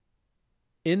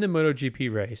in the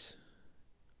MotoGP race,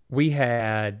 we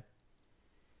had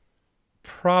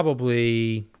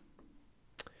probably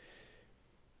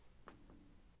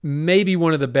maybe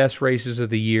one of the best races of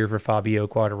the year for Fabio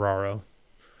Quartararo.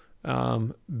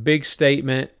 Big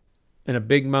statement and a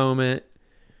big moment.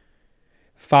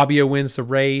 Fabio wins the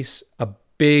race. A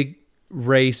big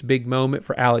race, big moment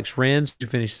for Alex Rins to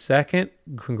finish second.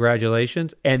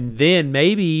 Congratulations. And then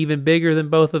maybe even bigger than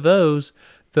both of those,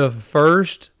 the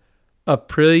first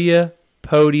Aprilia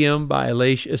podium by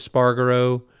Aleix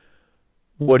Espargaro.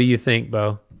 What do you think,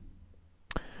 Bo?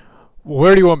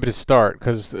 Where do you want me to start?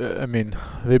 Because I mean,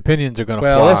 the opinions are going to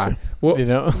Well, fly. well, You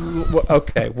know.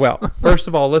 okay. Well, first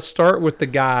of all, let's start with the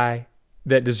guy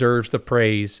that deserves the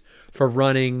praise for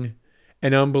running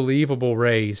an unbelievable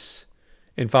race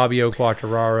in Fabio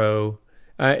Quartararo.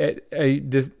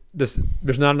 There's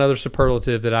not another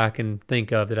superlative that I can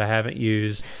think of that I haven't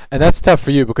used. And that's tough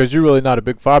for you because you're really not a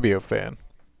big Fabio fan.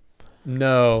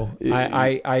 No,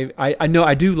 I know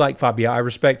I do like Fabio. I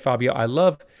respect Fabio. I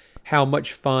love how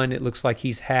much fun it looks like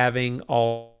he's having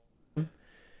all.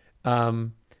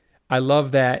 Um, I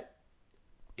love that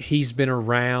he's been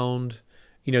around.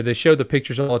 You know, they show the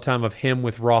pictures all the time of him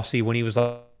with Rossi when he was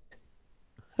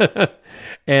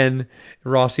and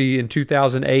Rossi in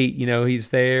 2008. You know, he's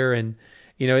there, and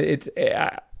you know it's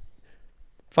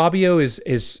Fabio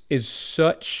is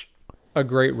such a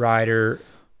great rider.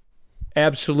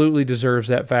 Absolutely deserves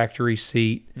that factory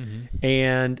seat,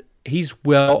 and he's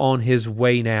well on his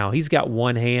way now. He's got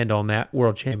one hand on that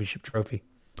World Championship trophy.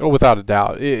 Oh, without a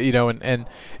doubt. You know, and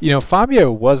you know,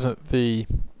 Fabio wasn't the.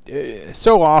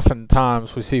 So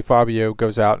oftentimes we see Fabio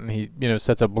goes out and he, you know,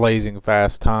 sets a blazing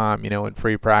fast time, you know, in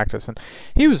free practice, and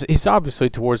he's obviously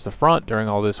towards the front during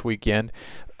all this weekend,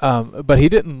 but he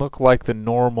didn't look like the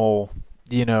normal,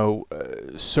 you know,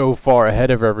 so far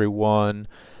ahead of everyone.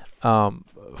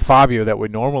 Fabio that we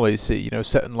normally see, you know,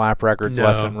 setting lap records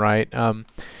left and right.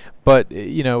 But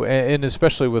you know, and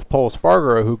especially with Pol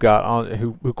Espargaro, who got on,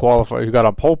 who qualified, who got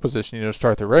on pole position, you know, to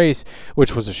start the race,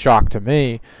 which was a shock to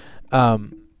me.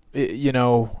 You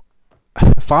know,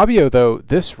 Fabio though,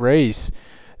 this race,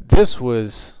 this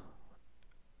was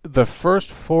the first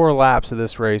 4 laps of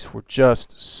this race were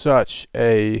just such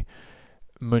a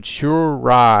mature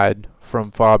ride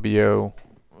from Fabio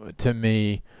to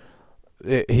me.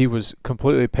 He was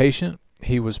completely patient.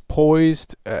 He was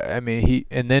poised. I mean,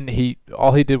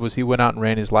 all he did was he went out and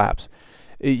ran his laps.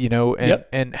 You know,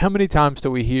 and how many times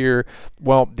do we hear,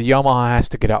 well, the Yamaha has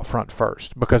to get out front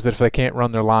first because if they can't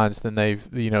run their lines, then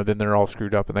then they're all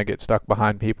screwed up and they get stuck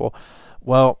behind people.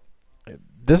 Well,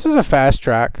 this is a fast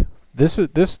track.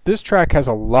 This track has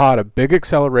a lot of big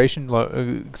acceleration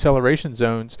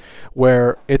zones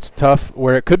where it's tough,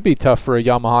 where it could be tough for a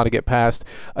Yamaha to get past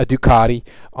a Ducati,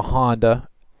 a Honda,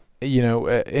 you know,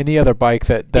 any other bike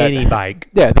any bike,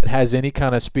 that has any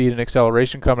kind of speed and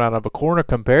acceleration coming out of a corner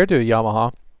compared to a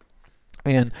Yamaha.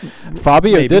 And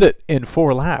Fabio did it in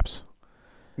 4 laps.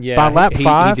 Yeah, by lap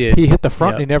 5, he hit the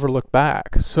front and he never looked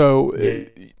back. So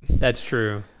that's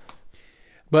true.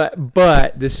 But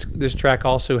this track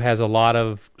also has a lot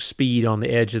of speed on the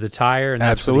edge of the tire, and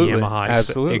that's where the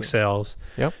Yamaha excels.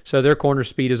 Yep. So their corner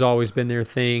speed has always been their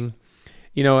thing.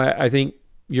 You know, I think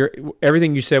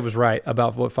everything you said was right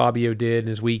about what Fabio did in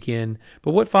his weekend.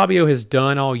 But what Fabio has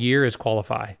done all year is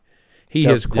qualify. He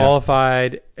has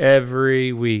qualified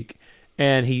every week,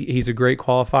 and he's a great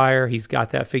qualifier. He's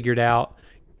got that figured out.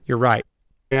 You're right.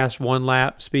 Fast 1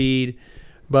 lap speed,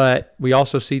 but we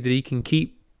also see that he can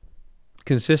keep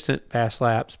consistent fast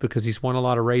laps because he's won a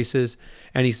lot of races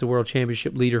and he's the world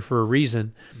championship leader for a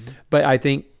reason. But I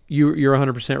think you're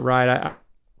 100% right.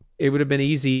 It would have been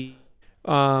easy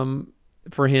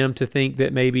for him to think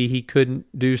that maybe he couldn't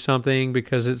do something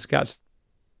because it's got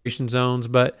acceleration zones.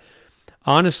 But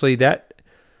honestly, that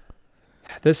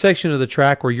section of the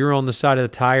track where you're on the side of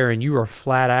the tire and you are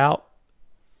flat out,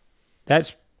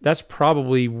 that's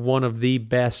probably one of the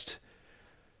best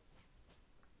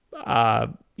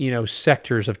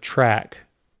sectors of track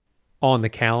on the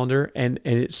calendar, and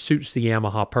it suits the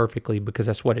Yamaha perfectly because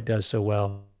that's what it does so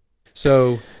well.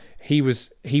 So he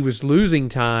was losing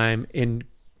time in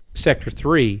sector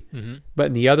 3, but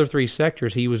in the other 3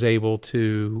 sectors he was able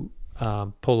to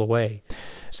pull away.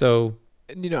 So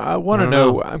you know, I want to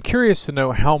know. I'm curious to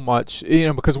know how much, you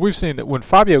know, because we've seen that when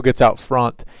Fabio gets out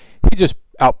front, he just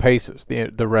outpaces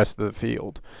the rest of the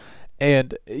field.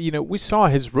 And you know, we saw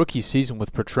his rookie season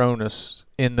with Petronas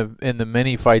in the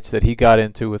many fights that he got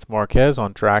into with Marquez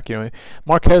on track. You know,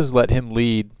 Marquez let him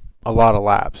lead a lot of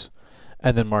laps,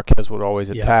 and then Marquez would always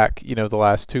attack. You know, the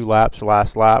last 2 laps,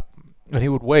 last lap, and he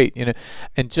would wait. You know,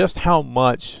 and just how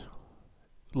much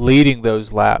leading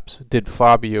those laps did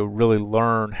Fabio really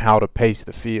learn how to pace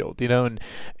the field,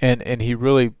 and he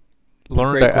really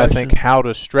learned, I think, how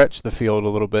to stretch the field a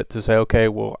little bit to say, okay,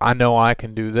 well, I know I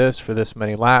can do this for this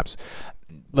many laps.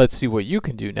 Let's see what you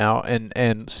can do now,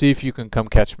 and see if you can come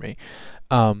catch me.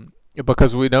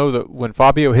 Because we know that when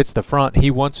Fabio hits the front,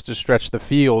 he wants to stretch the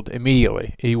field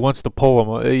immediately. He wants to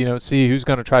pull him, see who's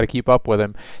going to try to keep up with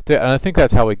him. And I think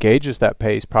that's how he gauges that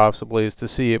pace, possibly, is to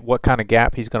see what kind of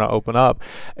gap he's going to open up.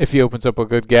 If he opens up a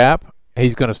good gap,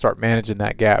 he's going to start managing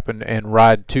that gap and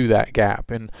ride to that gap.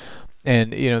 And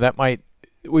that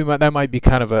might be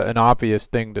kind of an obvious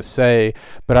thing to say,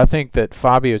 but I think that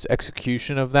Fabio's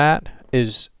execution of that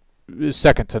is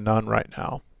second to none right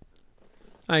now.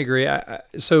 I agree.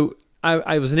 So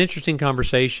I was an interesting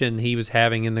conversation he was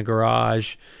having in the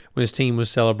garage when his team was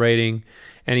celebrating,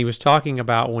 and he was talking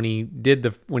about when he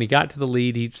got to the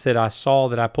lead. He said, I saw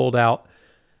that I pulled out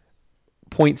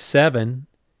 0.7,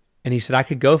 and he said I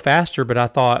could go faster, but I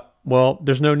thought, well,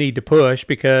 there's no need to push,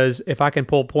 because if I can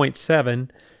pull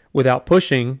 0.7 without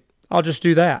pushing, I'll just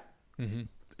do that. Mm-hmm.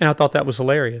 And I thought that was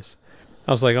hilarious.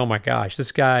 I was like, oh my gosh,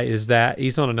 this guy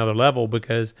he's on another level,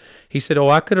 because he said,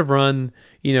 I could have run,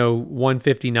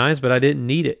 159s, but I didn't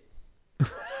need it.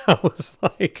 I was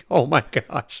like, oh my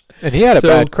gosh. And he had a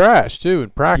bad crash too in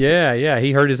practice. Yeah.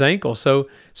 He hurt his ankle. So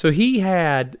he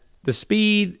had the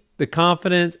speed, the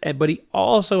confidence, but he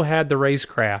also had the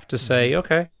racecraft to say,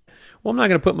 okay, well, I'm not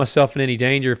going to put myself in any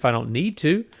danger if I don't need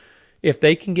to. If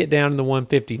they can get down in the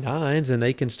 159s and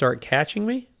they can start catching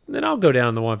me, then I'll go down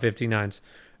in the 159s.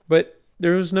 But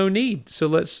there was no need. So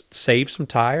let's save some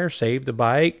tires, save the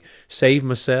bike, save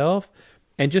myself,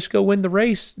 and just go win the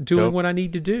race doing what I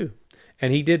need to do.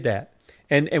 And he did that.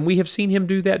 And we have seen him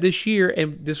do that this year,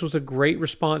 and this was a great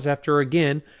response after,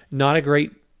 again, not a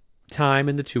great time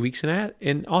in the 2 weeks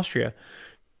in Austria.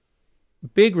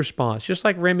 Big response, just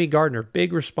like Remy Gardner.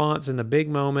 Big response in the big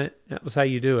moment. That was how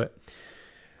you do it.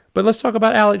 But let's talk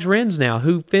about Alex Rins now,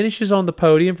 who finishes on the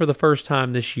podium for the first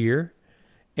time this year.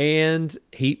 And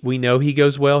we know he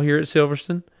goes well here at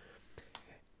Silverstone.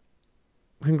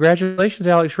 Congratulations,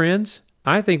 Alex Rins.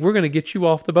 I think we're going to get you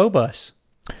off the Bow Bus.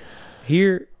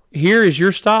 Here is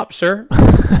your stop, sir.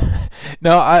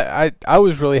 No, I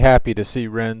was really happy to see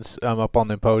Rins up on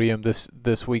the podium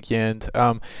this weekend.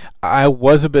 I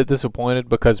was a bit disappointed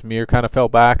because Mir kind of fell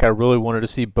back. I really wanted to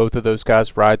see both of those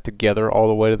guys ride together all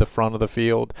the way to the front of the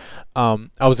field. I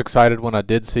was excited when I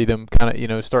did see them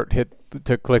kind of start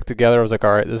to click together. I was like,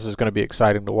 all right, this is going to be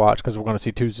exciting to watch, because we're going to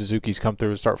see two Suzukis come through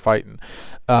and start fighting.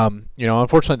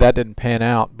 Unfortunately that didn't pan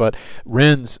out, but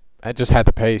Rins just had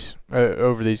the pace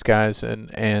over these guys,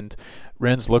 and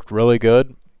Rins looked really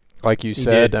good. Like you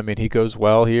said, I mean, he goes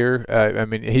well here.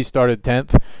 He started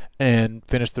 10th and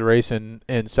finished the race in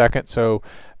second. So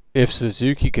if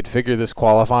Suzuki could figure this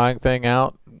qualifying thing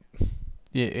out,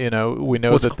 we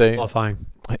know What's that they qualifying?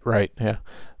 Right, yeah.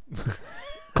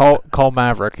 Call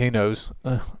Maverick. He knows.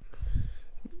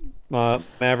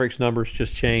 Maverick's numbers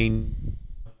just changed.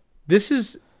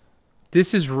 This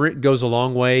goes a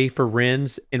long way for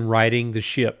Rins in riding the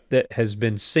ship that has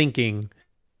been sinking.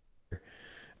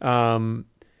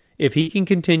 If he can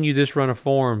continue this run of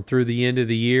form through the end of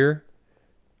the year,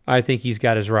 I think he's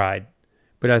got his ride.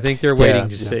 But I think they're waiting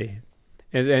to see.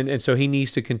 And so he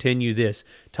needs to continue this.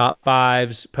 Top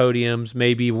fives, podiums,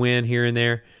 maybe win here and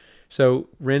there. So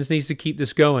Rins needs to keep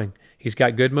this going. He's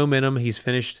got good momentum. He's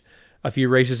finished a few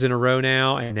races in a row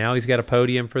now, and now he's got a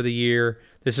podium for the year.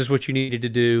 This is what you needed to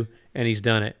do, and he's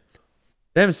done it.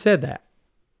 I haven't said that.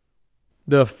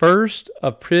 The first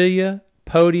Aprilia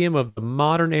podium of the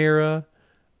modern era,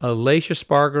 Aleix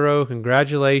Espargaro,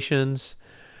 congratulations.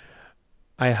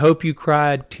 I hope you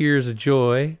cried tears of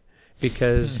joy,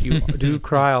 because you do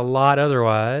cry a lot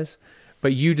otherwise.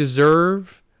 But you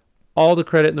deserve all the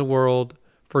credit in the world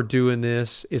for doing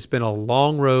this. It's been a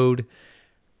long road,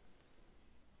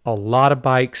 a lot of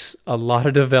bikes, a lot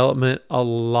of development, a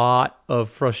lot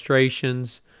of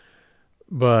frustrations.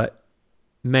 But,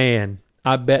 man,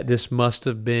 I bet this must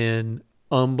have been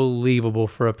unbelievable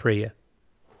for Aprilia.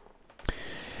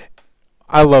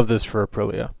 I love this for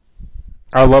Aprilia.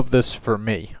 I love this for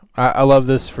me. I love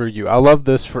this for you. I love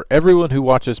this for everyone who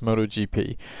watches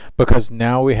MotoGP, because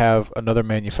now we have another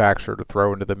manufacturer to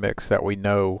throw into the mix that we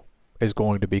know is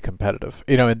going to be competitive.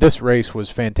 And this race was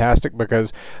fantastic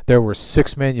because there were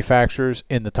 6 manufacturers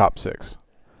in the top 6.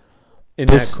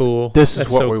 Isn't that cool? This is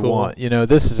what we want.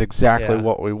 This is exactly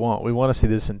what we want. We want to see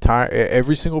this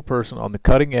every single person on the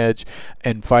cutting edge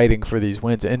and fighting for these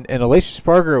wins. And Aleix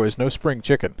Espargaro is no spring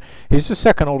chicken. He's the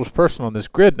second oldest person on this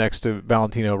grid next to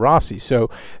Valentino Rossi. So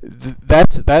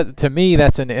that to me, and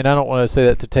I don't want to say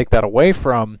that to take that away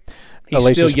from He's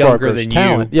Alicia still younger Spargo's than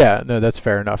talent. you. Yeah, no, that's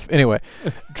fair enough. Anyway,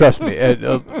 trust me.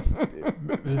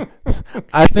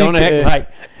 I think Don't act like.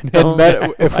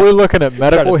 if we're looking at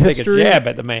medical Try to history, take a jab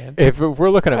at the man. if we're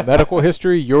looking at medical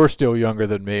history, you're still younger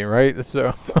than me, right?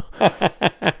 So.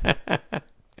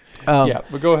 Yeah,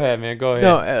 but go ahead, man. Go ahead.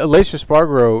 No, Alicia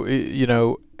Spargo, you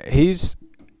know, this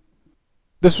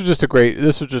was just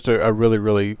a really,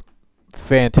 really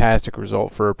fantastic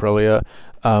result for Aprilia.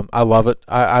 I love it.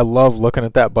 I love looking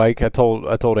at that bike. I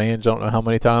told Ange, I don't know how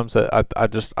many times that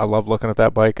I love looking at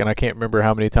that bike, and I can't remember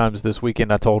how many times this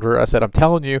weekend I told her. I said, I'm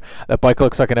telling you, that bike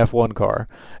looks like an F1 car.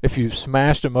 If you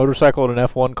smashed a motorcycle and an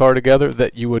F1 car together,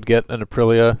 that you would get an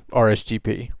Aprilia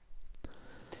RSGP.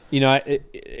 You know,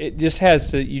 it just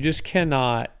has to. You just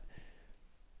cannot.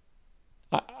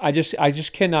 I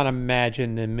just cannot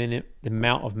imagine the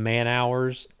amount of man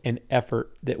hours and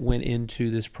effort that went into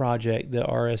this project, the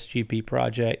RSGP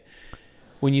project.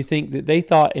 When you think that they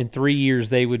thought in 3 years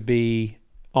they would be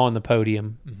on the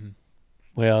podium,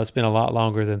 well, it's been a lot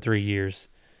longer than 3 years,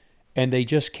 and they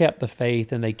just kept the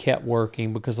faith and they kept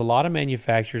working, because a lot of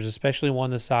manufacturers, especially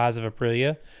one the size of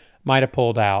Aprilia, might have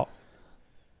pulled out,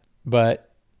 but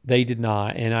they did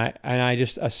not, and I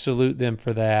salute them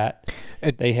for that.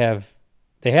 They have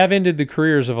ended the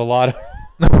careers of a lot of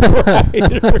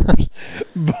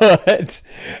riders,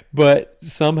 but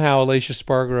somehow Alicia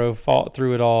Spargo fought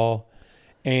through it all,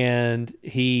 and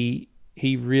he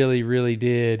really, really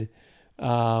did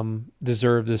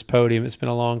deserve this podium. It's been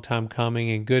a long time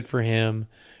coming, and good for him,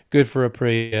 good for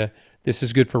Aprilia. This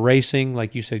is good for racing,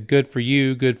 like you said, good for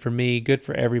you, good for me, good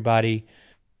for everybody.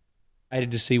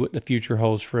 Excited to see what the future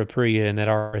holds for Aprilia and that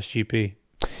RSGP.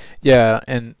 Yeah,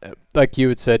 and like you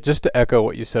had said, just to echo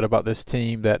what you said about this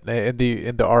team, that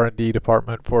in the R&D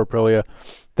department for Aprilia,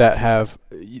 that have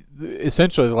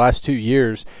essentially the last 2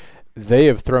 years, they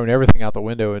have thrown everything out the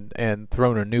window and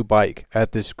thrown a new bike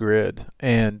at this grid.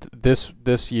 And this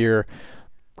year,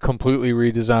 completely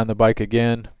redesigned the bike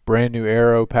again, brand new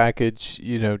aero package,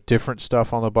 you know, different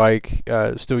stuff on the bike,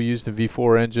 still used the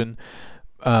V4 engine.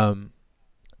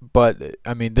 But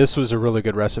I mean, this was a really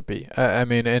good recipe. I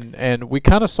mean, and we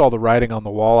kind of saw the writing on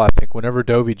the wall, I think, whenever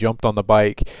Dovey jumped on the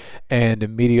bike and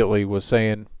immediately was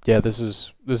saying, yeah, this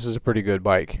is a pretty good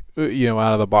bike, you know,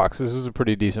 out of the box. This is a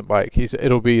pretty decent bike.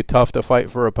 It'll be tough to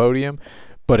fight for a podium,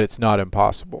 but it's not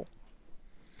impossible.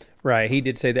 Right, he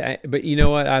did say that. But you know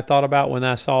what I thought about when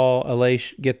I saw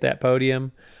Aleix get that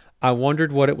podium? I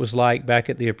wondered what it was like back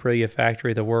at the Aprilia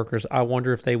factory, the workers. I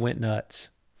wonder if they went nuts.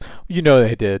 You know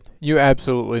they did. You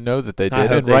absolutely know that they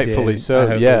did, and rightfully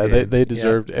so. Yeah, they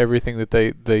deserved everything that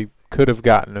they could have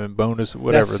gotten, and bonus,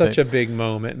 whatever. That's such a big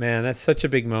moment, man. That's such a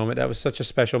big moment. That was such a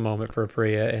special moment for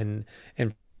Aprilia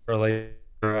and for later.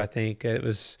 I think it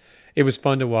was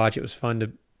fun to watch. It was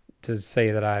fun to say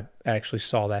that I actually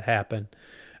saw that happen.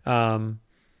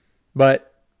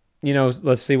 But you know,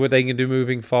 let's see what they can do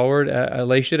moving forward.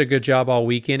 Aleix did a good job all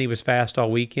weekend. He was fast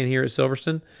all weekend here at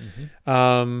Silverstone.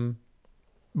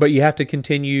 But you have to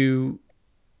continue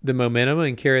the momentum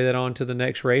and carry that on to the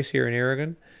next race here in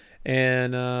Aragon.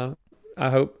 And I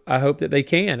hope that they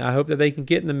can. I hope that they can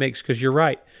get in the mix, because you're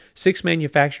right. 6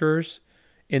 manufacturers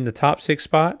in the top 6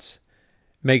 spots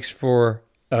makes for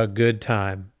a good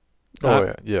time.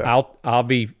 Yeah. I'll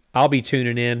be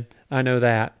tuning in. I know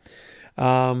that.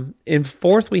 In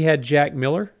 4th we had Jack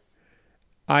Miller.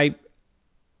 I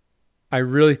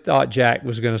really thought Jack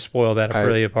was going to spoil that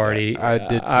Aprilia party. I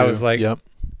did too. I was like, yep.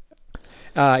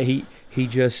 He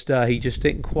just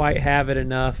didn't quite have it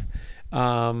enough.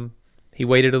 He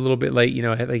waited a little bit late. You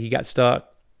know, I think he got stuck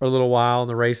for a little while in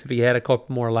the race. If he had a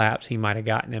couple more laps, he might have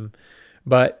gotten him.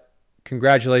 But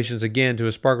congratulations again to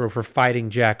Espargaro for fighting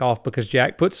Jack off, because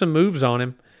Jack put some moves on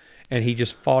him, and he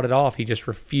just fought it off. He just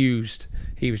refused.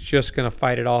 He was just going to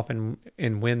fight it off and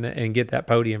win and get that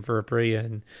podium for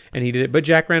Aprilia, and he did it. But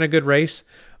Jack ran a good race.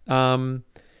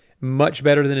 Much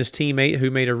better than his teammate,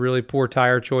 who made a really poor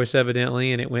tire choice,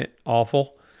 evidently, and it went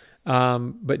awful.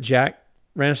 But Jack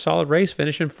ran a solid race,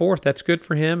 finishing 4th. That's good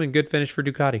for him, and good finish for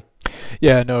Ducati.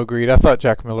 Yeah, no, agreed. I thought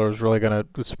Jack Miller was really going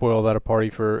to spoil that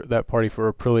party for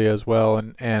Aprilia as well,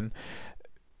 and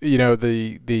you know,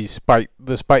 the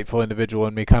spiteful individual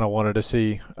in me kind of wanted to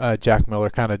see Jack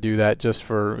Miller kind of do that, just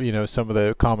for, you know, some of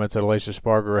the comments that Alicia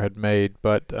Spargo had made.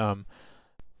 But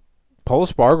Pol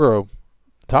Espargaro,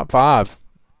 top 5.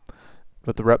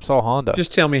 With the Repsol Honda.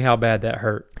 Just tell me how bad that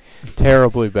hurt.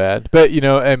 Terribly bad. But, you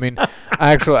know, I mean,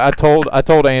 I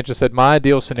told Ange, I said, my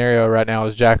ideal scenario right now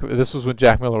is this was when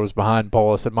Jack Miller was behind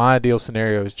Pol. I said, my ideal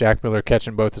scenario is Jack Miller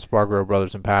catching both the Espargaro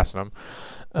brothers and passing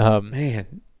them.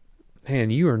 Man,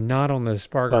 you are not on the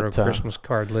Espargaro Christmas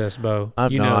card list, Bo.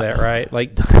 I'm you not. know that, right?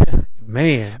 Like,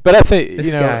 Man, But I think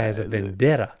this guy has a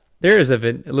vendetta. There is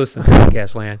listen,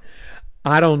 podcast land.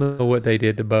 I don't know what they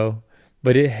did to Bo,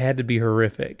 but it had to be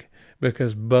horrific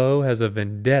because Bo has a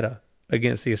vendetta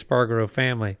against the Espargaro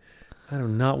family. I do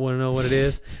not want to know what it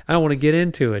is. I don't want to get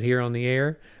into it here on the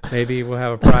air. Maybe we'll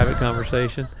have a private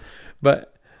conversation.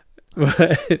 But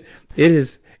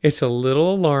it's a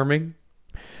little alarming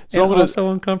and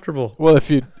also uncomfortable. Well,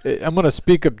 I'm going to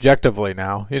speak objectively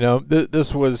now.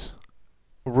 This was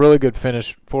a really good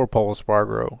finish for Pol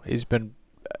Espargaro. He's been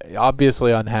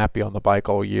obviously unhappy on the bike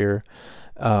all year,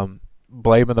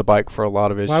 blaming the bike for a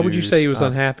lot of issues. Why would you say he was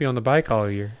unhappy on the bike all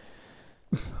year?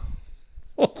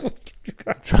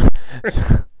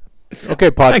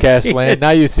 Okay, podcast land.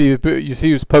 Now you see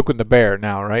who's poking the bear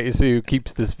now, right? You see who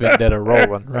keeps this vendetta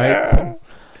rolling, right?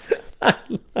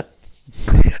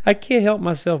 I can't help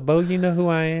myself, Bo. You know who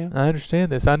I am. I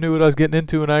understand this. I knew what I was getting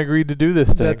into when I agreed to do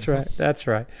this thing. That's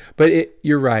right. But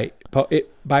you're right.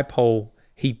 By pole,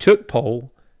 he took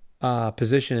pole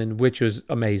position, which was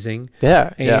amazing.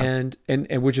 Yeah, and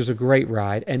which is a great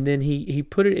ride. And then he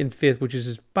put it in fifth, which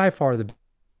is by far the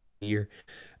year.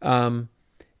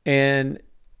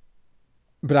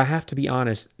 But I have to be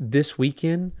honest, this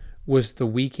weekend was the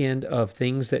weekend of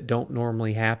things that don't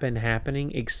normally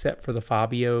happening, except for the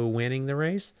Fabio winning the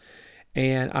race.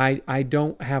 And I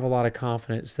don't have a lot of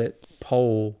confidence that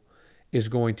Pole is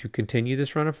going to continue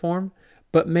this run of form,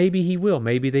 but maybe he will.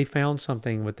 Maybe they found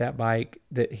something with that bike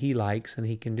that he likes and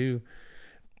he can do.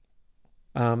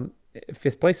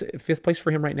 Fifth place for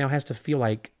him right now has to feel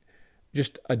like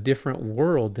just a different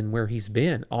world than where he's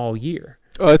been all year.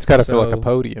 Oh, it's got to feel like a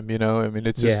podium, I mean,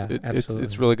 it's just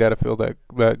it's really got to feel that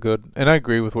good. And I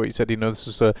agree with what you said. This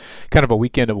is a kind of a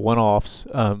weekend of one-offs,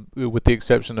 with the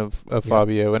exception of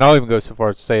Fabio. And I'll even go so far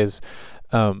as to say is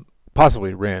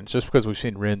possibly Rins, just because we've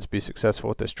seen Rins be successful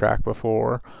at this track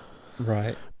before.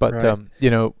 Right. But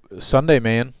Sunday,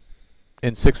 man,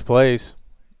 in sixth place.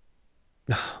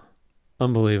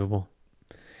 Unbelievable.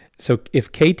 So if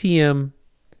KTM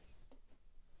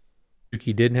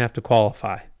didn't have to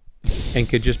qualify and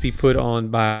could just be put on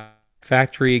by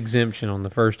factory exemption on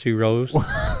the first two rows,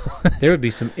 there would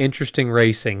be some interesting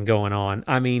racing going on.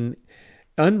 I mean,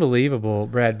 unbelievable,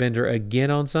 Brad Binder again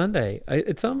on Sunday.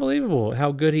 It's unbelievable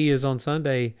how good he is on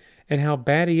Sunday and how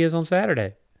bad he is on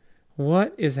Saturday.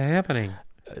 What is happening?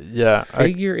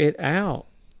 Figure it out.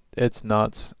 It's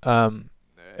nuts.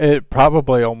 It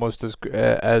probably almost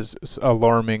as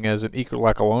alarming as an Iker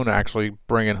Lecuona actually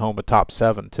bringing home a top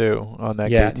 7 too on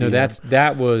that. Yeah, KTM. no,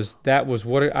 that was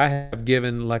what I have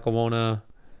given Lecuona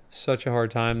such a hard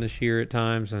time this year at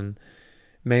times, and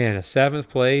man, a 7th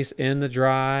place in the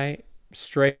dry,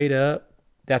 straight up,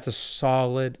 that's a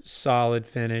solid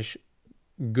finish.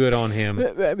 Good on him.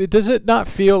 I mean, does it not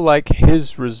feel like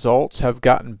his results have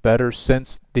gotten better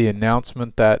since the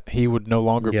announcement that he would no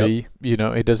longer be, he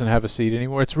doesn't have a seat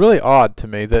anymore? It's really odd to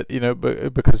me that,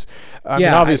 because, I mean,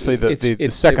 obviously the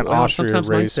second Austria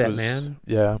race was, man.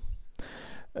 Yeah.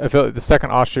 I feel like the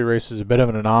second Austria race is a bit of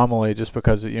an anomaly just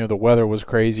because, the weather was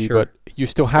crazy, but you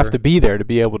still have to be there to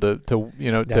be able to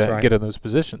get in those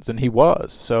positions. And he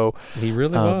was. So he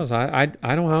really was. I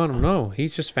don't know.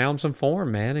 He's just found some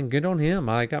form, man, and good on him.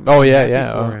 For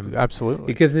him. Absolutely.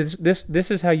 Because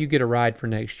this is how you get a ride for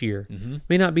next year. Mm-hmm.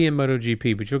 May not be in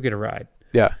MotoGP, but you'll get a ride.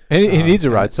 Yeah, and he needs a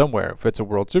ride somewhere. If it's a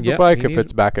World Superbike, if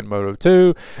it's back in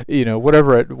Moto2,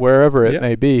 wherever it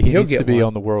may be, he needs to be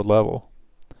on the world level.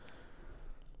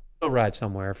 He'll ride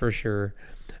somewhere for sure.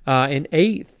 In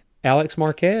 8th, Alex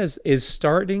Marquez is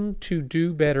starting to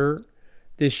do better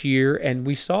this year, and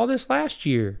we saw this last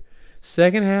year.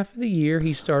 Second half of the year,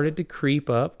 he started to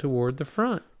creep up toward the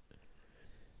front.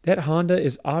 That Honda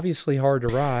is obviously hard to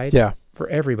ride for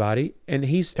everybody, and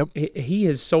he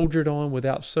has soldiered on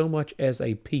without so much as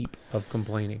a peep of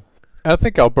complaining. I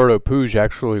think Alberto Puig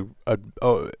actually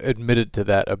admitted to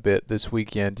that a bit this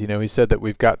weekend. He said that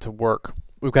we've got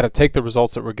to take the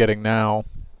results that we're getting now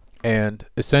and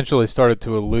essentially started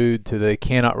to allude to they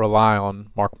cannot rely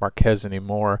on Marc Marquez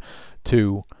anymore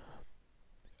to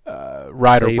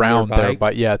ride around their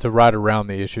bike. Yeah, to ride around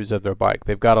the issues of their bike.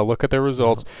 They've got to look at their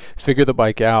results, figure the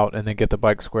bike out, and then get the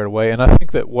bike squared away. And I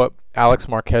think that what Alex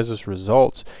Marquez's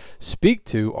results speak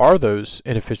to are those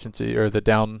inefficiency or the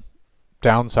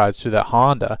downsides to that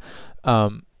Honda.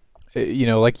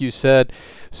 Like you said,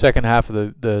 second half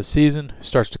of the season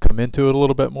starts to come into it a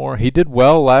little bit more. He did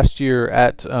well last year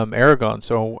at Aragon,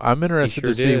 so I'm interested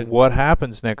to see what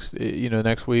happens next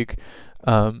week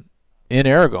in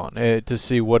Aragon to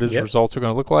see what his results are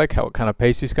going to look like, what kind of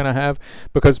pace he's going to have,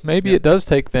 because maybe it does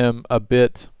take them a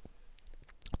bit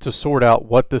to sort out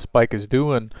what this bike is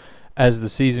doing as the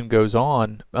season goes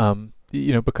on.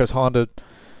 because Honda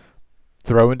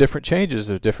throwing different changes,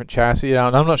 there's different chassis out.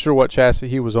 And I'm not sure what chassis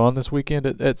he was on this weekend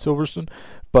at Silverstone,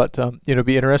 but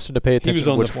be interesting to pay attention. He was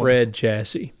on to which the Fred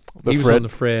chassis. The he was Fred?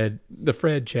 on the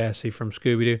Fred chassis from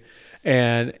Scooby Doo,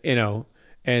 and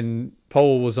and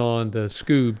Pole was on the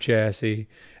Scoob chassis,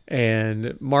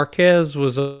 and Marquez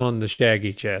was on the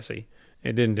Shaggy chassis.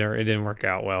 It didn't work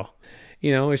out well.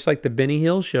 It's like the Benny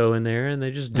Hill show in there, and they're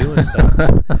just doing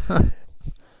stuff.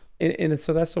 And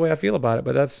so that's the way I feel about it.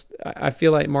 But I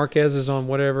feel like Marquez is on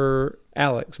whatever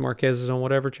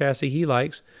chassis he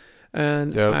likes,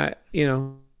 and Yep.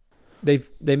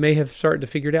 they may have started to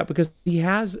figure it out because he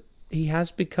has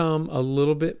become a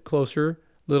little bit closer,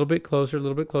 and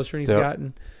he's Yep.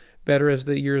 gotten better as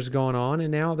the years gone on.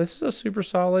 And now this is a super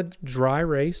solid dry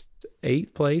race,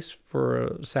 8th place for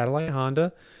a satellite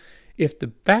Honda. If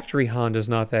the factory Honda's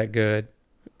not that good,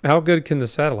 how good can the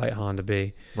satellite Honda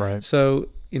be? Right. So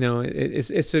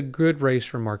it's a good race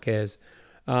for Marquez.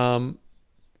 In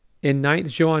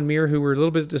 9th, Joan Mir, who were a little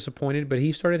bit disappointed, but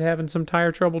he started having some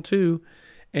tire trouble too,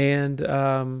 and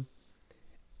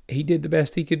he did the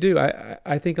best he could do.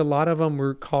 I think a lot of them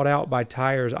were caught out by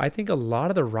tires. I think a lot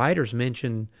of the riders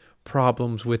mentioned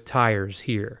problems with tires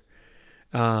here.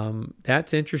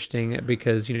 That's interesting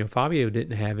because Fabio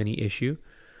didn't have any issue,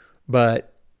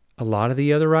 but a lot of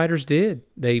the other riders did.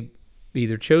 They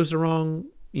either chose the wrong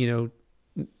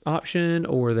option,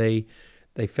 or they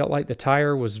felt like the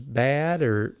tire was bad,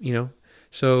 or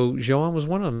so Joan was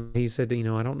one of them. He said,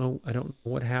 I don't know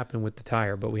what happened with the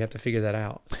tire, but we have to figure that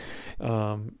out.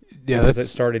 Because it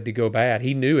started to go bad.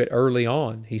 He knew it early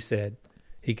on. He said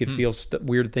he could feel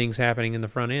weird things happening in the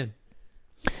front end.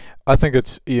 I think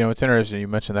it's interesting you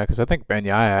mentioned that, because I think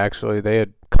Bagnaia actually, they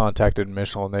had contacted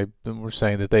Michelin. They were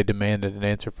saying that they demanded an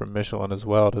answer from Michelin as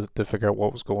well to figure out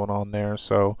what was going on there.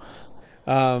 So,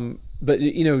 but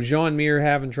Joan Mir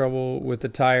having trouble with the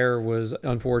tire was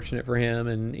unfortunate for him,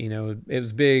 and it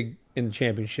was big in the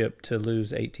championship to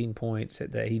lose 18 points.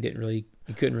 That he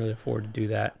couldn't really afford to do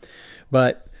that.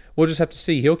 But we'll just have to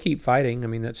see. He'll keep fighting. I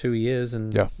mean, that's who he is,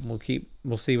 and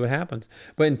we'll see what happens.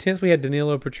 But in 10th we had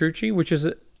Danilo Petrucci, which is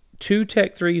 2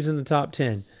 Tech 3s in the top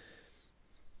 10.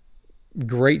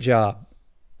 Great job,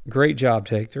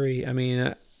 Tech 3. I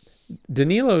mean,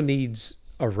 Danilo needs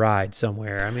a ride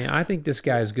somewhere. I mean, I think this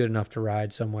guy is good enough to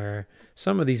ride somewhere.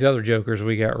 Some of these other jokers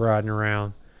we got riding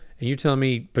around, and you telling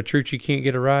me Petrucci can't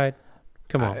get a ride?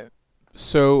 Come on.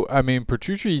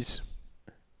 Petrucci's,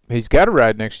 he's got a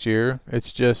ride next year.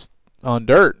 It's just on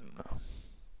dirt.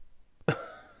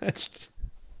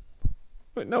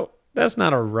 No, that's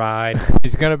not a ride.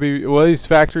 He's gonna be he's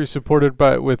factory supported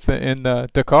in the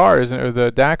Dakar, isn't it? Or the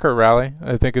Dakar Rally,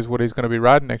 I think, is what he's gonna be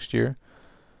riding next year.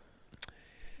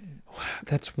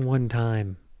 That's one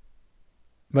time,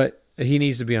 but he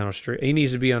needs to be on a street. He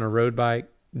needs to be on a road bike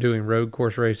doing road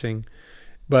course racing.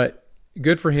 But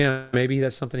good for him. Maybe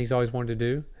that's something he's always wanted to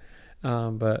do.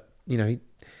 But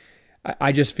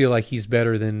I just feel like he's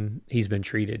better than he's been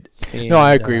treated. And, no,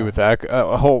 I agree with that.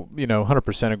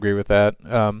 100% agree with that.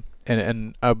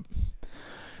 And I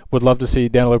would love to see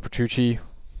Danilo Petrucci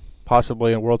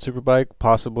possibly in World Superbike,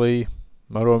 possibly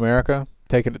Moto America,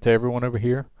 taking it to everyone over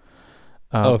here.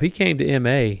 If he came to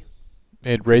MA,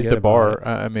 it raised the bar.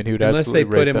 I mean, he would absolutely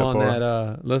raise that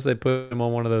bar. Unless they put him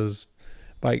on one of those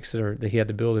bikes that he had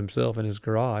to build himself in his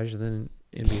garage, then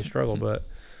it'd be a struggle. But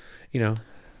in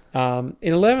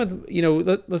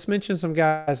 11th, let's mention some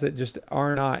guys that just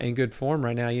are not in good form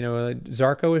right now.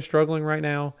 Zarco is struggling right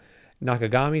now.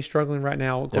 Nakagami's struggling right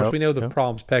now. Of course, we know the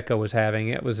problems Pecco was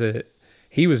having.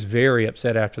 He was very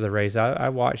upset after the race. I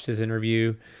watched his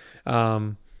interview.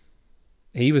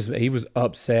 He was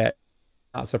upset,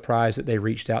 not surprised that they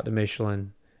reached out to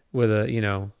Michelin with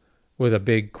a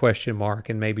big question mark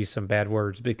and maybe some bad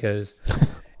words, because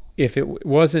if it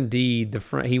was indeed the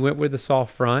front, he went with the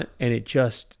soft front, and it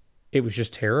was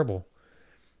just terrible.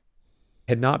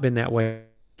 Had not been that way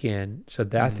again. So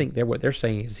I think what they're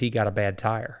saying is he got a bad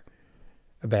tire,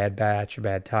 a bad batch, a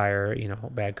bad tire,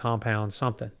 bad compound,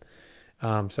 something.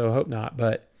 So I hope not.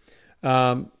 But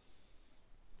I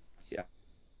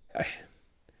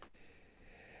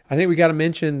think we got to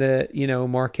mention that,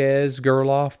 Marquez,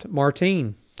 Gerloff,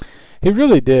 Martin. He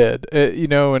really did,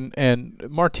 and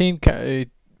Martin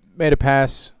made a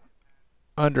pass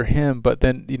under him, but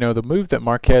then, the move that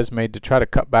Marquez made to try to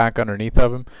cut back underneath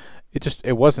of him,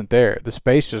 it wasn't there. The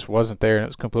space just wasn't there, and it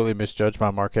was completely misjudged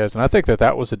by Marquez. And I think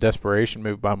that was a desperation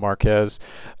move by Marquez.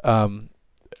 I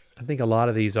think a lot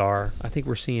of these are. I think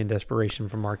we're seeing desperation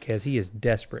from Marquez. He is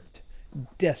desperate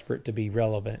to be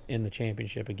relevant in the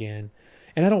championship again.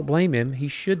 And I don't blame him. He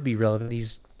should be relevant.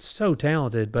 He's so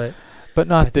talented, but I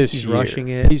not think this he's year. rushing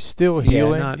it. He's still Yeah,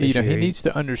 healing. not this He year. needs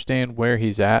to understand where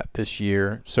he's at this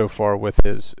year so far with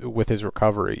his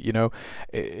recovery.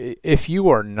 If you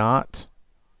are not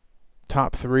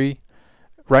top 3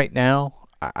 right now,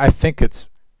 I think it's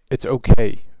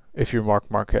okay if you're Mark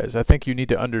Marquez. I think you need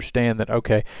to understand that,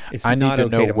 okay, It's I need not to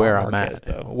okay know to where Mark I'm Marquez, at.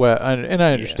 though. Well, and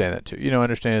I understand that too. I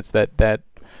understand it's that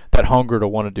hunger to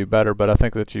want to do better, but I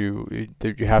think that you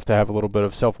have to have a little bit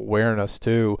of self-awareness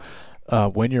too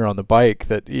when you're on the bike.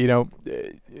 That you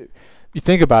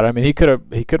think about it. I mean, he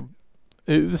could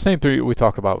the same thing we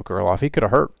talked about with Gerloff. He could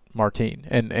have hurt Martin,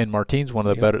 and Martin's one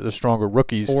of the stronger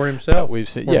rookies Or himself. we've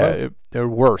seen. Or Yeah, both. they're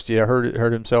worse. Yeah,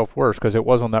 hurt himself worse because it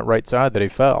was on that right side that he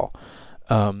fell.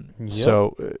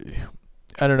 So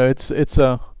I don't know.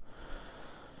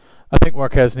 I think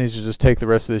Marquez needs to just take the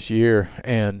rest of this year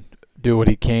and do what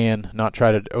he can, not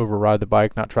try to override the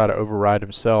bike, not try to override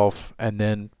himself, and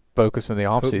then focus in the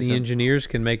off Hope season. the engineers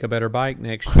can make a better bike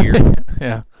next year.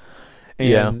 Yeah.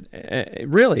 And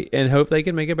really, and hope they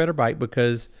can make a better bike,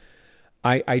 because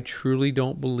I truly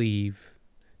don't believe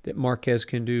that Marquez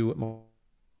can do what Marquez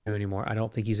can do anymore. I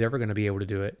don't think he's ever going to be able to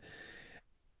do it.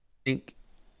 I think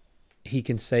he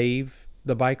can save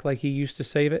the bike like he used to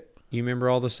save it. You remember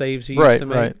all the saves he used to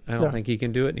make? Right. I don't think he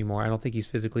can do it anymore. I don't think he's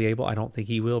physically able. I don't think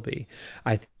he will be.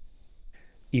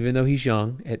 Even though he's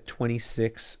young at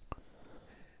 26,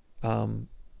 the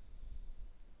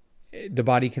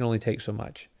body can only take so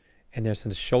much. And there's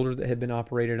a shoulder that had been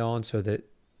operated on, so that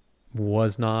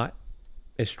was not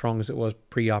as strong as it was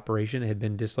pre-operation. It had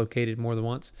been dislocated more than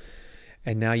once.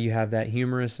 And now you have that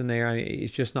humerus in there. I mean,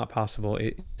 it's just not possible.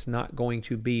 It's not going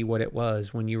to be what it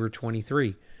was when you were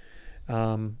 23.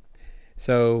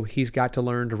 So he's got to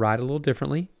learn to ride a little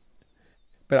differently.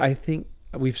 But I think,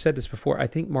 we've said this before, I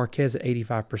think Marquez at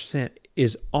 85%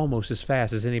 is almost as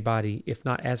fast as anybody, if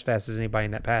not as fast as anybody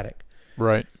in that paddock.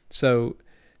 Right. So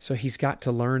he's got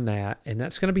to learn that, and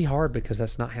that's going to be hard because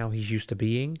that's not how he's used to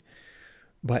being.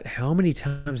 But how many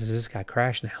times has this guy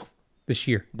crashed now this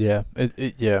year? Yeah.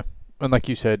 Yeah. And like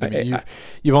you said, I mean,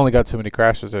 you've only got so many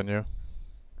crashes in you.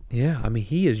 Yeah, I mean,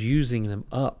 he is using them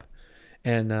up,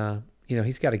 and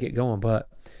he's got to get going. But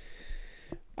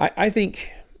I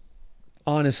think,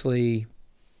 honestly,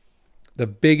 the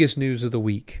biggest news of the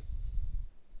week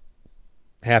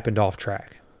happened off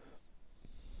track,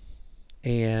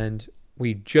 and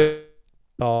we just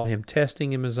saw him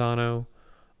testing in Misano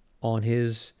on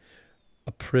his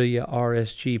Aprilia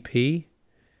RSGP,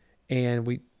 and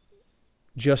we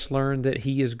just learned that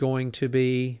he is going to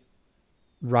be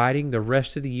riding the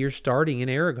rest of the year starting in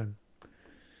Aragon.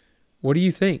 What do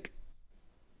you think?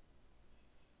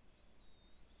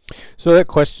 So that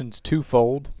question's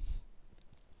twofold.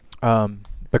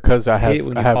 Because I hate it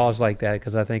when you have pause like that,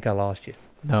 because I think I lost you.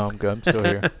 No, I'm good. I'm still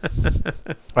here.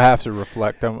 I have to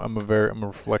reflect. I'm a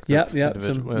reflective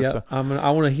individual. So I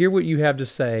want to hear what you have to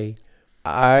say,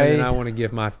 and then I want to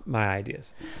give my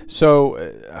ideas.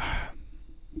 So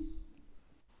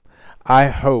I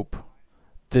hope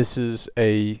this is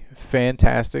a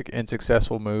fantastic and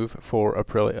successful move for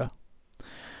Aprilia.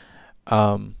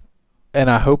 And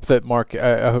I hope that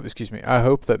I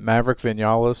hope that Maverick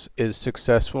Vinales is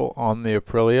successful on the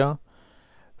Aprilia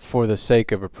for the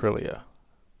sake of Aprilia.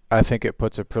 I think it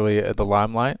puts Aprilia at the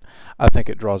limelight. I think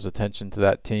it draws attention to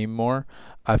that team more.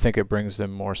 I think it brings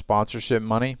them more sponsorship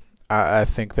money. I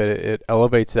think that it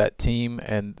elevates that team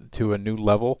and to a new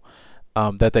level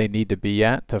that they need to be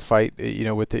at to fight.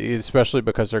 Especially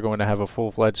because they're going to have a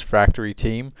full-fledged factory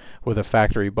team with a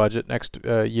factory budget next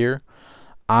year.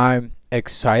 I'm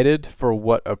excited for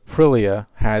what Aprilia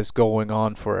has going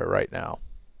on for it right now.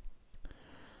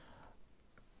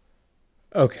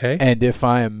 Okay. And if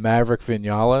I am Maverick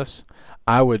Vinales,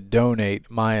 I would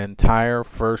donate my entire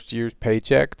first year's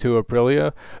paycheck to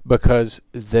Aprilia, because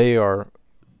you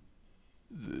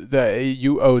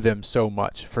owe them so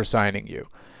much for signing you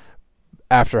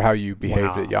after how you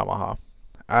behaved at Yamaha.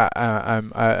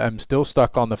 I'm still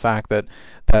stuck on the fact that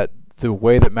the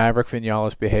way that Maverick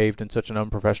Vinales behaved in such an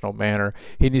unprofessional manner,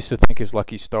 he needs to thank his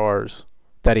lucky stars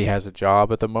that he has a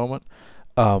job at the moment.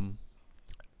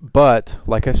 But,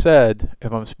 like I said,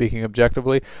 if I'm speaking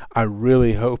objectively, I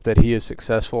really hope that he is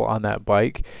successful on that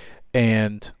bike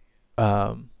and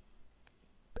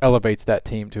elevates that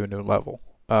team to a new level.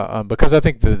 because I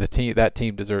think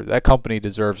that company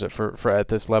deserves it for at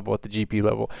this level, at the GP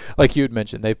level. Like you had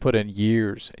mentioned, they've put in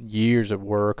years and years of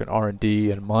work and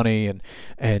R&D and money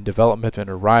and development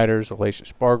into riders. Alicia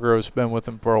Spargrove's been with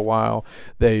them for a while.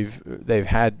 They've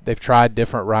tried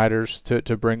different riders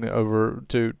to bring over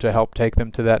to help take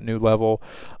them to that new level,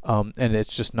 and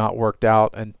it's just not worked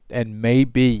out. And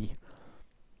maybe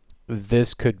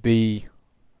this could be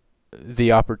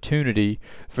the opportunity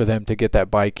for them to get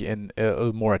that bike in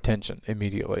more attention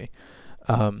immediately.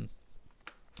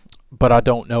 But I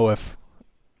don't know if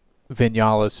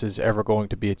Vinales is ever going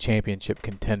to be a championship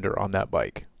contender on that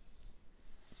bike.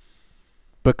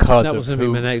 Because that was going to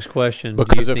be my next question.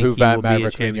 Because of who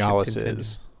Maverick Vinales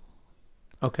is.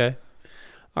 Okay.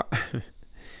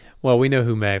 Well, we know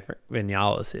who Maverick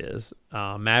Vinales is.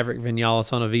 Maverick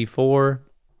Vinales on a V4.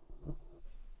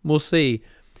 We'll see.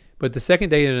 But the second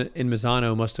day in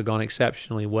Misano must have gone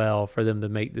exceptionally well for them to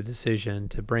make the decision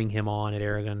to bring him on at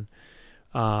Aragon.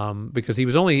 Because he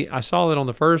was I saw that on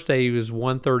the first day he was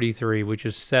 133, which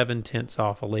is 7/10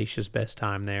 off Alicia's best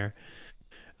time there.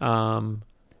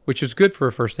 Which is good for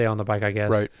a first day on the bike, I guess.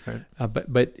 Right.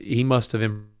 But he must have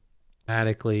improved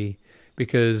dramatically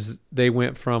because they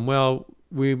went from,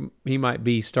 he might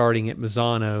be starting at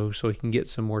Misano so he can get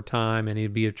some more time and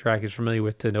he'd be a track he's familiar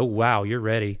with, to, oh, wow, you're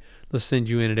ready. Let's send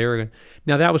you in at Aragon.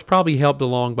 Now, that was probably helped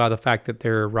along by the fact that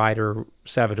their rider,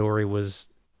 Savadori, was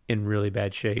in really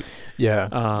bad shape. Yeah.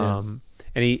 And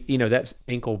he, that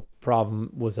ankle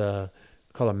problem was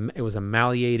it was a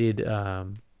malleated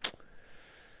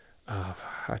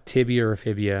tibia or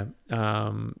fibia.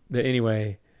 But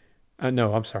anyway,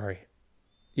 no, I'm sorry.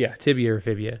 Yeah, tibia or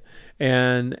fibia.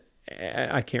 And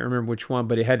I can't remember which one,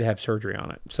 but it had to have surgery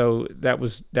on it. So that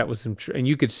was and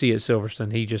you could see at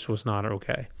Silverstone, he just was not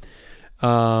okay.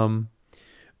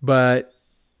 But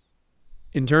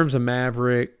in terms of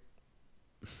Maverick,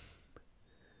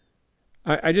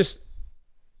 I just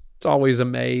always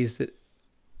amazed at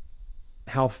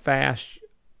how fast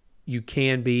you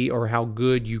can be or how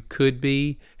good you could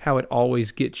be, how it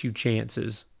always gets you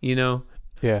chances,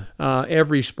 Yeah.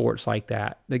 Every sport's like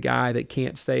that. The guy that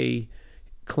can't stay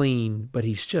clean, but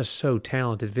he's just so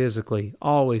talented physically,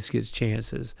 always gets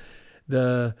chances.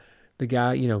 The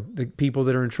guy, the people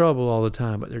that are in trouble all the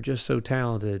time, but they're just so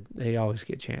talented, they always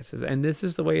get chances. And this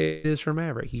is the way it is for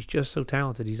Maverick. He's just so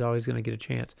talented, he's always going to get a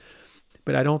chance.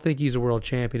 But I don't think he's a world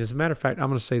champion. As a matter of fact, I'm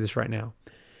going to say this right now.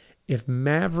 If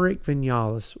Maverick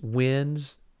Vinales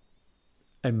wins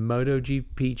a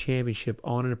MotoGP championship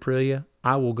on an Aprilia,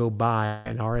 I will go buy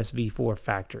an RSV4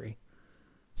 factory.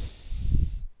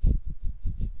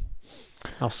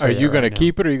 Are you going to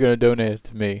keep it or are you going to donate it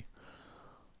to me?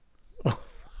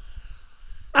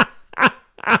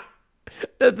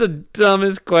 That's the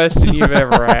dumbest question you've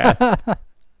ever asked.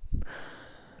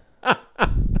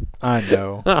 I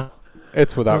know.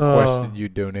 It's without question you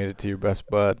donate it to your best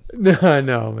bud.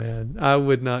 No, man. I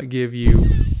would not give you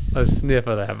a sniff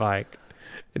of that bike.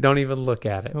 Don't even look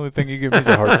at it. The only thing you give me is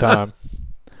a hard time.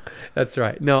 That's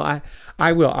right. No,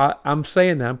 I will. I'm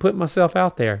saying that. I'm putting myself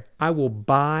out there. I will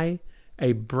buy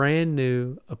a brand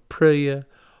new Aprilia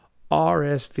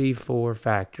RSV4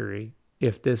 factory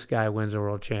if this guy wins a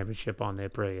world championship on the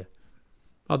Aprilia.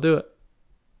 I'll do it.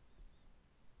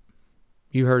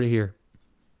 You heard it here.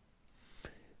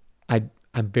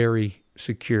 I'm very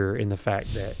secure in the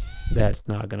fact that that's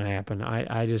not going to happen.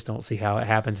 I just don't see how it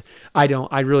happens. I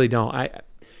really don't.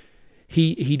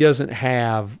 He doesn't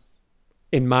have,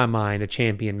 in my mind, a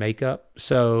champion makeup,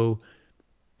 so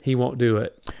he won't do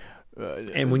it.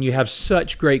 And when you have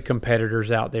such great competitors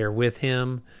out there with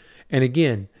him, and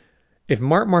again, if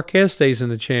Marc Marquez stays in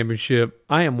the championship,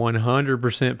 I am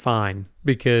 100% fine,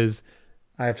 because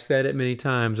I've said it many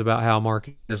times about how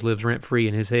Marquez lives rent-free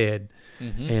in his head.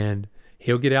 Mm-hmm. And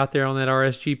he'll get out there on that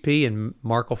RSGP, and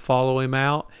Mark will follow him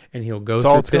out, and he'll go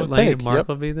through pit lane, and Mark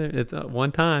will be there. It's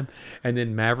one time. And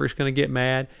then Maverick's going to get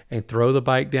mad and throw the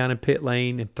bike down in pit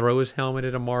lane and throw his helmet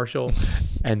at a Marshall,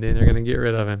 and then they're going to get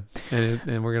rid of him.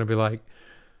 And we're going to be like,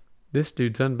 this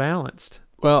dude's unbalanced.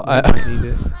 Well, I might need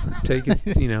to take it,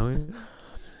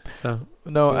 So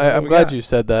no, I'm glad you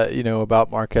said that, about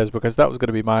Marquez, because that was going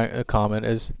to be my comment.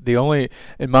 Is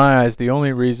in my eyes, the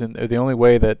only reason, or the only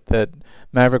way that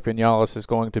Maverick Vinales is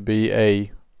going to be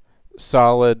a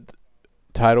solid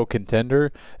title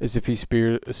contender is if he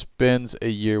spends a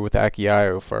year with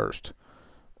Akio first.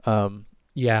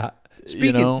 Yeah.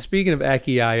 Speaking of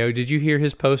Akio, did you hear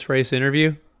his post-race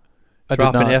interview?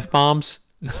 Dropping F-bombs?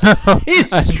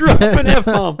 He's dropping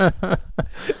F-bombs.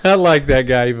 I like that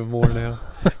guy even more now.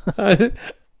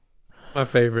 My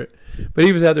favorite. But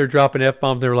he was out there dropping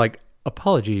F-bombs. They were like,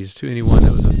 apologies to anyone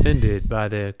that was offended by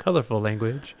the colorful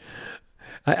language.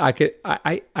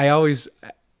 I always,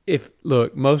 if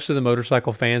look, most of the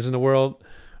motorcycle fans in the world,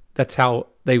 that's how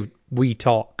we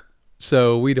talk.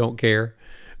 So we don't care,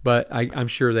 but I'm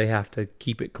sure they have to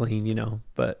keep it clean,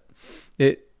 But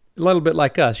it a little bit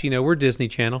like us, we're Disney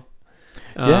Channel.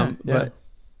 Yeah.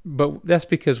 But that's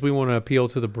because we want to appeal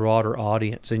to the broader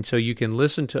audience, and so you can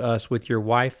listen to us with your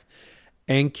wife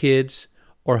and kids,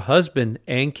 or husband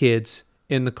and kids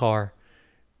in the car,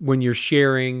 when you're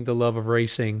sharing the love of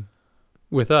racing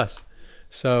with us.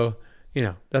 So,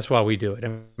 that's why we do it.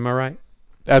 Am I right?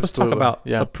 Absolutely.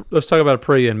 Let's talk about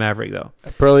Aprilia and Maverick, though.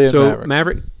 Aprilia and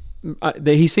Maverick.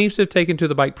 He seems to have taken to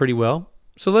the bike pretty well.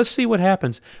 So let's see what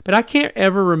happens. But I can't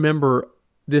ever remember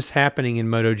this happening in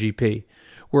MotoGP,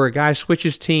 where a guy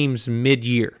switches teams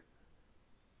mid-year.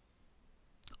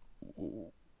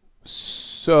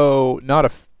 So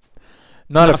not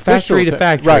factory to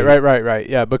factory. Right.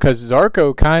 Yeah, because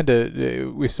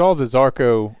Zarco we saw the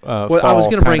Zarco. Well, I was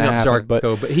going to bring up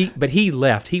Zarco, but he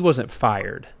left. He wasn't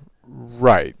fired.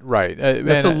 Right.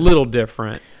 That's a little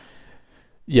different.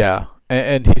 Yeah,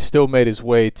 and he still made his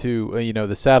way to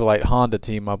the satellite Honda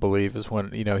team, I believe, is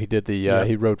when he did the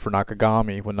he rode for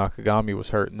Nakagami when Nakagami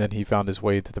was hurt, and then he found his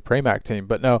way to the Pramac team.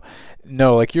 But no,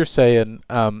 like you're saying,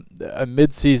 a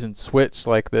mid-season switch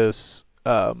like this.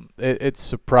 It's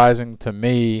surprising to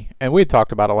me, and we had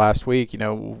talked about it last week.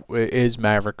 Is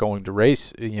Maverick going to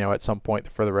race? At some point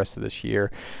for the rest of this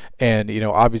year, and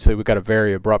obviously we got a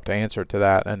very abrupt answer to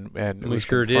that, and it was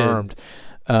sure confirmed.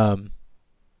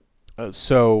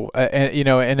 So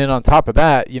and then on top of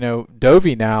that,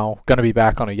 Dovey now going to be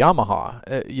back on a Yamaha.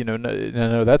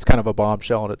 No, that's kind of a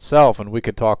bombshell in itself, and we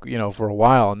could talk for a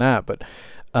while on that, but.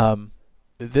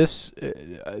 This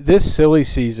silly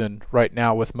season right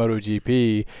now with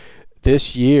MotoGP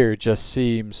this year just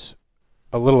seems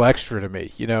a little extra to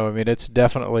me. It's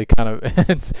definitely kind of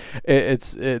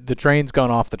the train's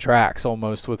gone off the tracks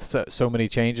almost with so many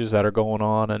changes that are going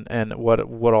on and what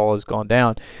all has gone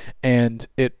down, and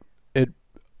it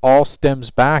all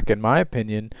stems back, in my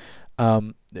opinion,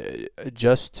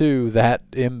 just to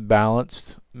that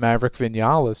imbalanced Maverick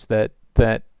Vinales that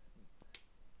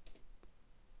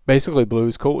basically blew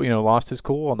his cool, lost his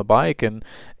cool on the bike, and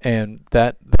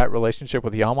that relationship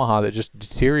with Yamaha that just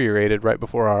deteriorated right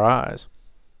before our eyes.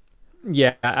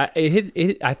 Yeah,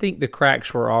 I think the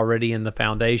cracks were already in the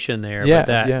foundation there, but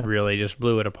that really just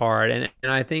blew it apart. And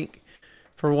I think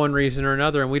for one reason or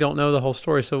another, and we don't know the whole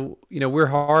story, so we're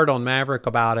hard on Maverick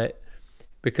about it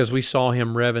because we saw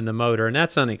him revving the motor, and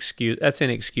that's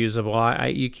inexcusable.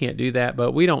 You can't do that,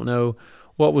 but we don't know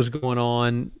what was going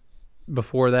on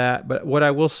before that. But what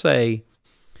I will say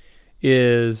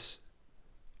is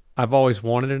I've always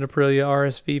wanted an Aprilia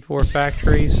RSV4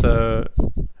 factory, so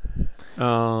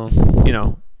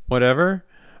whatever.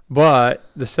 But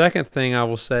the second thing I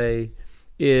will say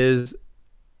is,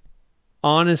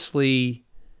 honestly,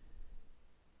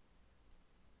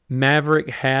 Maverick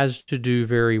has to do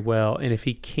very well, and if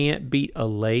he can't beat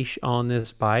Aleix on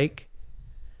this bike,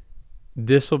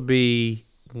 this will be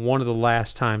one of the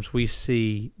last times we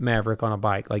see Maverick on a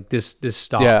bike like this.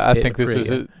 Stop. Yeah, I think this is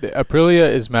Aprilia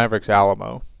is Maverick's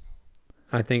Alamo.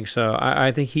 I think so.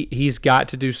 I think he's got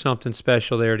to do something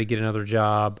special there to get another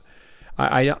job.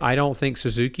 I don't think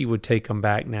Suzuki would take him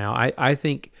back now. I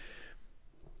think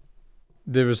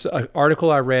there was an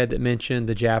article I read that mentioned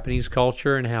the Japanese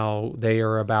culture and how they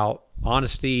are about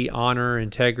honesty, honor,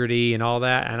 integrity, and all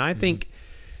that. And I think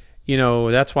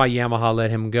that's why Yamaha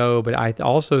let him go, but I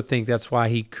also think that's why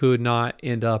he could not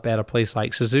end up at a place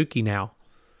like Suzuki now.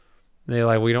 They're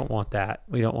like, we don't want that.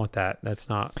 We don't want that. That's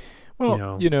not,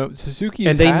 well, Suzuki,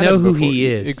 and they know who he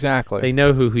is. Exactly. They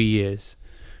know who he is.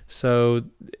 So,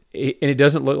 and it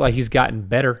doesn't look like he's gotten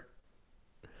better.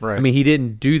 Right. I mean, he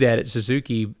didn't do that at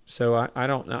Suzuki, so I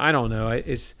don't know.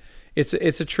 It's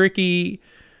a tricky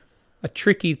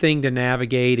thing to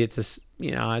navigate. It's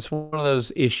one of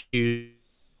those issues.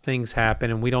 Things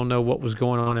happen, and we don't know what was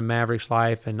going on in Maverick's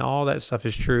life, and all that stuff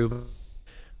is true. But,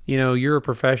 you're a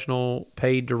professional,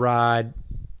 paid to ride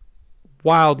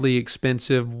wildly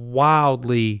expensive,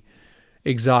 wildly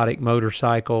exotic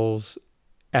motorcycles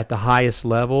at the highest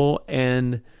level,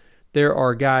 and there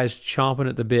are guys chomping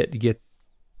at the bit to get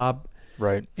the job.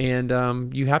 Right.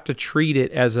 And you have to treat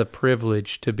it as a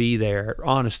privilege to be there,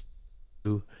 honestly.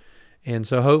 And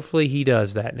so hopefully he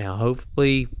does that now.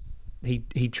 Hopefully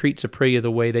he treats Aprilia the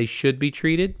way they should be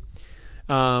treated.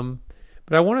 But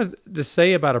I wanted to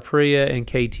say about Aprilia and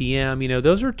KTM,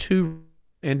 those are two,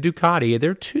 and Ducati,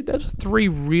 those are three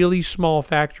really small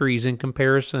factories in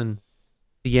comparison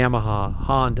to Yamaha,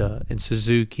 Honda, and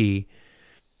Suzuki.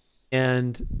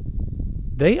 and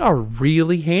they are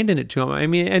really handing it to them. I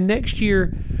mean, and next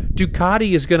year,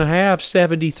 Ducati is going to have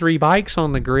 73 bikes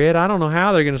on the grid. I don't know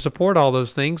how they're going to support all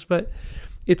those things, but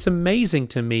it's amazing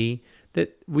to me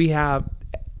that we have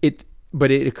it. But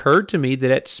it occurred to me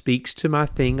that it speaks to my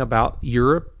thing about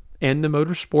Europe and the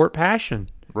motorsport passion.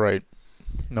 Right.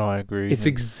 No, I agree. It's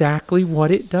exactly what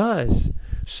it does.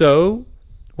 So,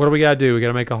 what do we got to do? We got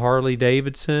to make a Harley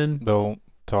Davidson. Don't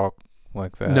talk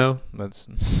like that. No. That's.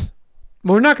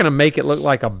 We're not going to make it look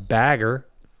like a bagger.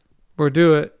 We'll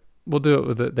do it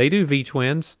with it. They do V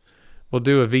twins. We'll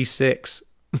do a V6.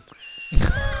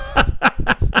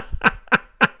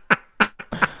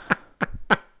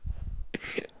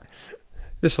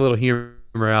 Just a little humor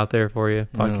out there for you,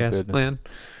 podcast plan.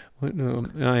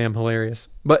 I am hilarious,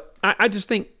 but I just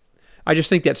think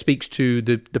that speaks to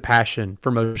the passion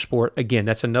for motorsport. Again,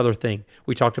 that's another thing.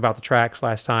 We talked about the tracks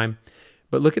last time,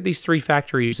 but look at these three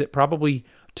factories that probably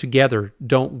together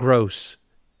don't gross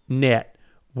net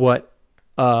what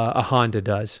a Honda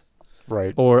does,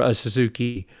 right? Or a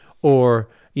Suzuki, or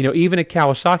even a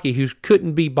Kawasaki, who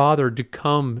couldn't be bothered to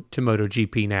come to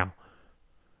MotoGP now,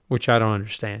 which I don't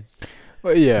understand.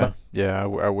 Well, yeah.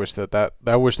 I wish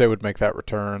I wish they would make that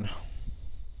return.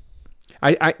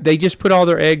 They just put all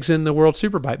their eggs in the World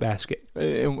Superbike basket.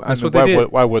 That's what they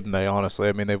did. Why wouldn't they? Honestly,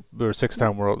 I mean, they were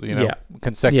 6-time world,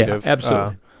 consecutive. Yeah,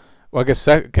 absolutely. Well, I guess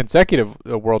consecutive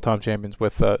world time champions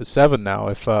with 7 now.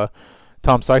 If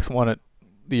Tom Sykes won it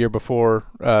the year before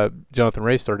Jonathan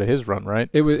Ray started his run, right?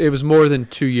 It was more than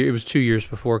 2 years. It was 2 years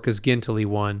before because Gintely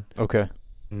won. Okay.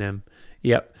 Them.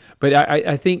 Yep. But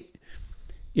I think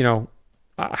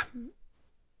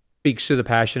speaks to the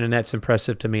passion, and that's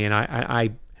impressive to me, and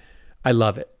I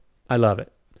love it. I love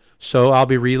it. So I'll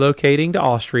be relocating to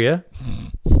Austria,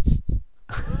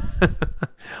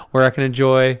 where I can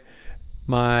enjoy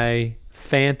my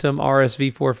Phantom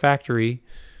RSV4 factory.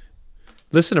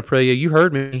 Listen, Aprilia, you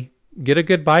heard me. Get a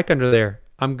good bike under there.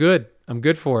 I'm good. I'm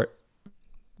good for it.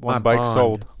 One bike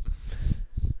sold.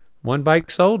 One bike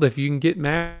sold if you can get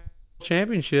Mass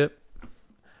Championship.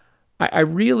 I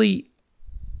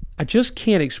just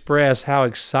can't express how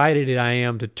excited I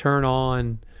am to turn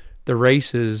on the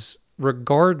races,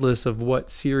 regardless of what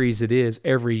series it is,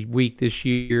 every week this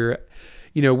year.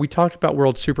 We talked about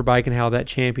World Superbike and how that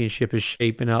championship is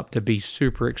shaping up to be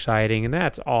super exciting, and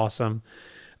that's awesome.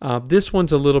 This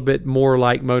one's a little bit more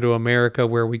like Moto America,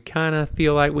 where we kind of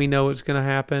feel like we know what's going to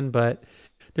happen, but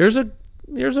there's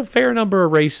a fair number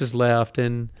of races left,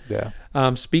 and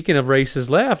speaking of races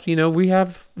left, we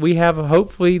have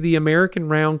hopefully the American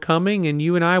round coming, and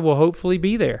you and I will hopefully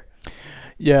be there.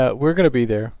 Yeah, we're going to be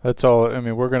there. That's all. I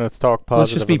mean, we're going to talk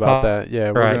positive about that.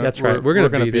 Yeah, that's right. We're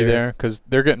going to be there because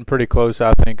they're getting pretty close,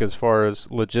 I think, as far as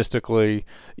logistically,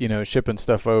 shipping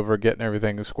stuff over, getting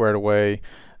everything squared away.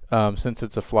 Since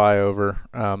it's a flyover,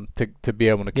 to be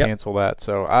able to cancel that.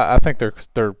 So I think they're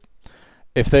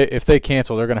if they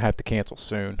cancel, they're going to have to cancel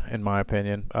soon, in my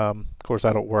opinion. Of course,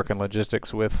 I don't work in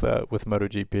logistics with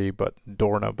MotoGP, but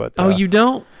Dorna. But you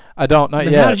don't? I don't. Not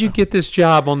then yet. How did you get this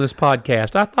job on this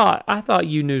podcast? I thought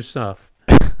you knew stuff.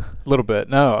 A little bit.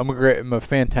 No, I'm a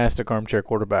fantastic armchair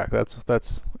quarterback.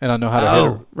 That's and I know how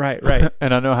to. Right.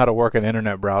 And I know how to work an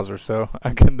internet browser, so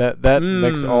I can that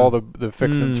makes all the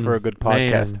fixings for a good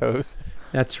podcast host.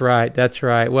 That's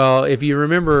right. Well, if you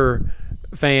remember,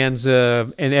 fans,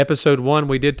 in episode 1,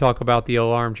 we did talk about the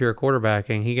old armchair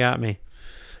quarterbacking. He got me.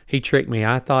 He tricked me.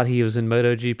 I thought he was in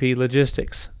MotoGP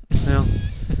logistics. Well,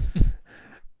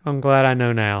 I'm glad I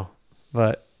know now,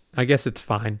 but I guess it's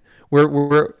fine.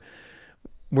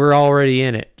 We're already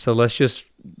in it, so let's just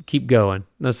keep going.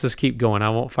 Let's just keep going. I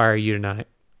won't fire you tonight.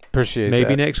 Appreciate that.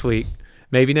 Maybe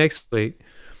next week.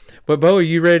 But Bo, are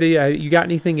you ready? You got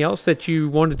anything else that you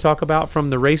wanted to talk about from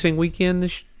the racing weekend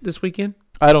this weekend?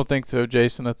 I don't think so,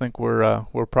 Jason. I think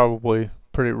we're probably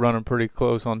running pretty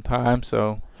close on time,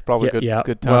 so it's probably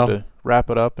good time to wrap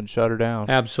it up and shut her down.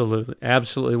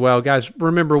 Absolutely. Well, guys,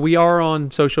 remember we are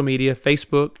on social media: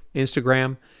 Facebook,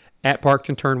 Instagram, at Parked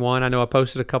and Turn 1. I know I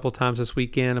posted a couple times this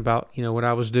weekend about what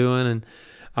I was doing, and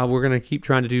we're going to keep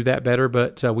trying to do that better.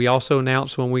 But we also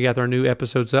announce when we got our new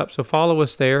episodes up, so follow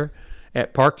us there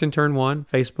at Parked and Turn 1,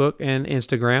 Facebook and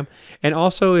Instagram. And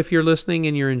also, if you're listening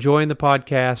and you're enjoying the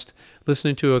podcast,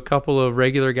 listening to a couple of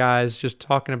regular guys just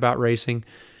talking about racing,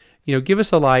 give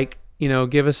us a like,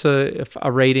 give us a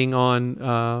rating on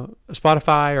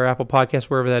Spotify or Apple Podcasts,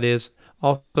 wherever that is.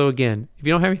 Also, again, if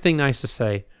you don't have anything nice to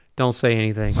say, don't say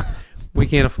anything. We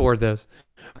can't afford those.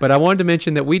 But I wanted to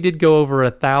mention that we did go over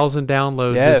 1,000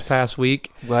 downloads this past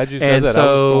week. Glad you said that. I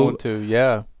was going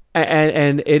to,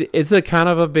 and it's a kind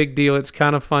of a big deal. It's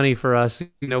kind of funny for us.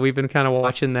 We've been kind of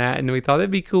watching that, and we thought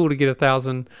it'd be cool to get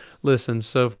 1,000 listens.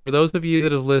 So for those of you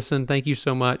that have listened, thank you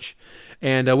so much,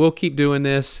 and we'll keep doing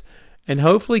this, and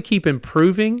hopefully keep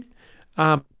improving,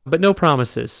 but no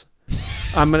promises.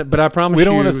 But I promise We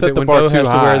don't you want to set that the when bar Bo too has to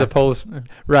high. wear the Polish,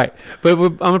 right? But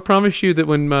I'm gonna promise you that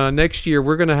when next year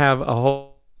we're gonna have a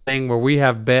whole thing where we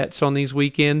have bets on these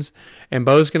weekends, and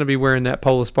Bo's gonna be wearing that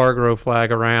Pola Spargaro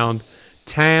flag around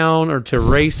town or to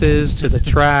races to the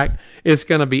track. It's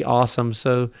gonna be awesome.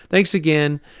 So thanks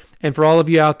again, and for all of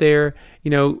you out there,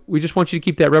 we just want you to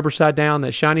keep that rubber side down,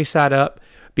 that shiny side up.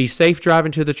 Be safe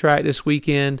driving to the track this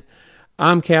weekend.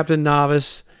 I'm Captain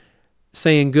Novice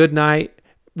saying good night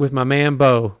with my man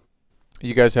Bo.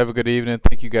 You guys have a good evening.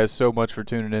 Thank you guys so much for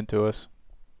tuning in to us.